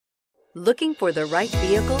Looking for the right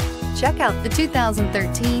vehicle? Check out the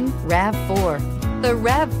 2013 RAV4. The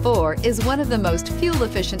RAV4 is one of the most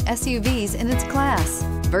fuel-efficient SUVs in its class.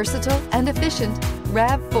 Versatile and efficient,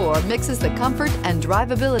 RAV4 mixes the comfort and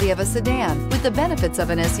drivability of a sedan with the benefits of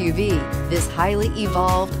an SUV. This highly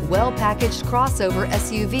evolved, well-packaged crossover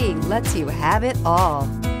SUV lets you have it all.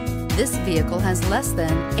 This vehicle has less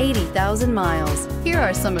than 80,000 miles. Here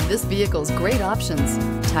are some of this vehicle's great options: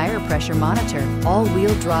 tire pressure monitor,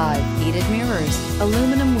 all-wheel drive, heated mirrors,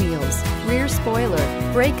 aluminum wheels, rear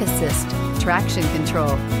spoiler, brake assist, traction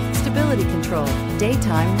control, stability control,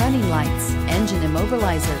 daytime running lights, engine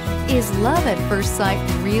immobilizer. Is love at first sight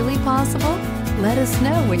really possible? Let us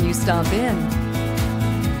know when you stop in.